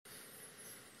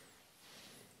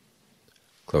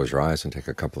Close your eyes and take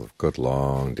a couple of good,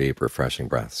 long, deep, refreshing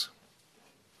breaths.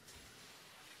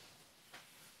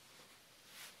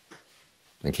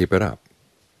 And keep it up.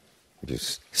 If you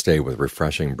stay with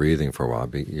refreshing breathing for a while,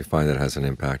 you find that it has an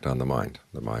impact on the mind.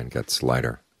 The mind gets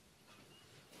lighter.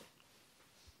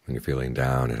 When you're feeling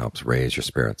down, it helps raise your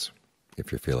spirits.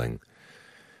 If you're feeling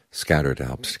scattered, it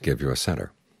helps give you a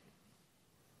center.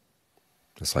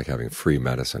 It's like having free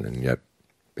medicine, and yet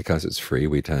because it's free,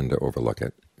 we tend to overlook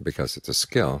it. Because it's a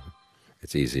skill,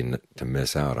 it's easy to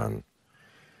miss out on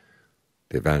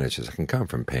the advantages that can come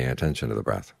from paying attention to the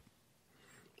breath.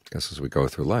 Because as we go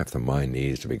through life, the mind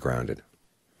needs to be grounded,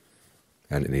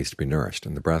 and it needs to be nourished,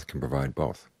 and the breath can provide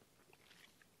both.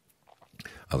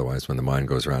 Otherwise, when the mind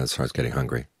goes around, it starts getting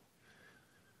hungry,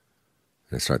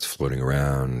 and it starts floating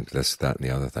around this, that, and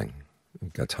the other thing.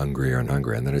 It gets hungrier and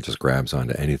hungrier, and then it just grabs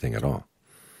onto anything at all.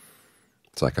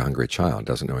 It's like a hungry child,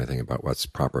 doesn't know anything about what's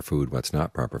proper food, what's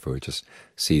not proper food. It just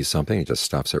sees something, it just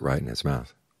stuffs it right in its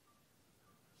mouth.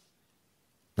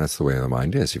 That's the way the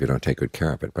mind is if you don't take good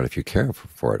care of it. But if you care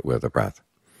for it with the breath,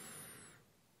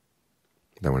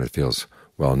 then when it feels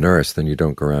well nourished, then you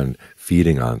don't go around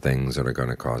feeding on things that are going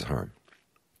to cause harm,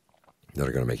 that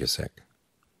are going to make you sick.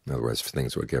 In other words,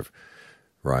 things that would give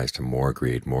rise to more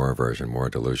greed, more aversion, more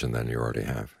delusion than you already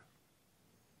have.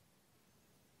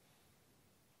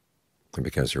 And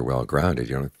because you're well grounded,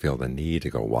 you don't feel the need to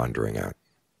go wandering out.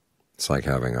 It's like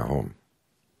having a home.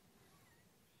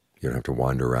 You don't have to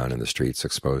wander around in the streets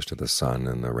exposed to the sun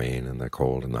and the rain and the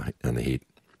cold and the heat.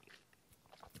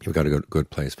 You've got a good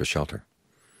place for shelter,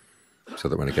 so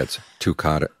that when it gets too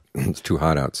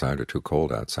hot outside or too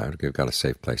cold outside, you've got a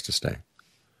safe place to stay.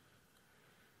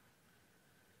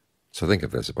 So think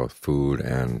of it as both food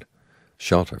and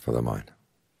shelter for the mind.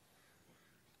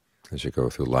 As you go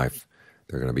through life,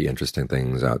 there are going to be interesting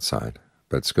things outside,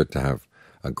 but it's good to have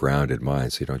a grounded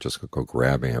mind so you don't just go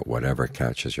grabbing at whatever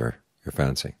catches your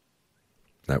fancy.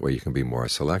 That way you can be more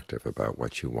selective about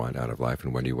what you want out of life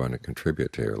and when you want to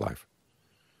contribute to your life.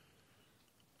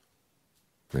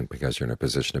 And because you're in a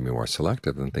position to be more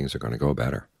selective, then things are going to go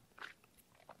better.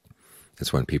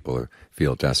 It's when people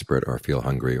feel desperate or feel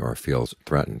hungry or feel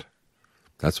threatened.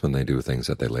 That's when they do things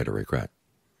that they later regret.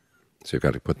 So you've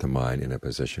got to put the mind in a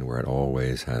position where it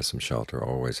always has some shelter,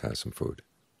 always has some food.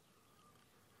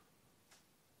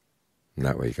 And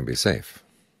that way you can be safe.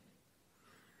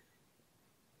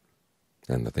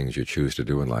 And the things you choose to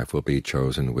do in life will be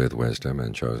chosen with wisdom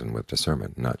and chosen with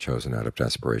discernment, not chosen out of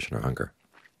desperation or hunger.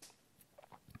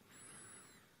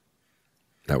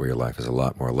 That way your life is a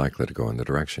lot more likely to go in the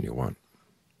direction you want.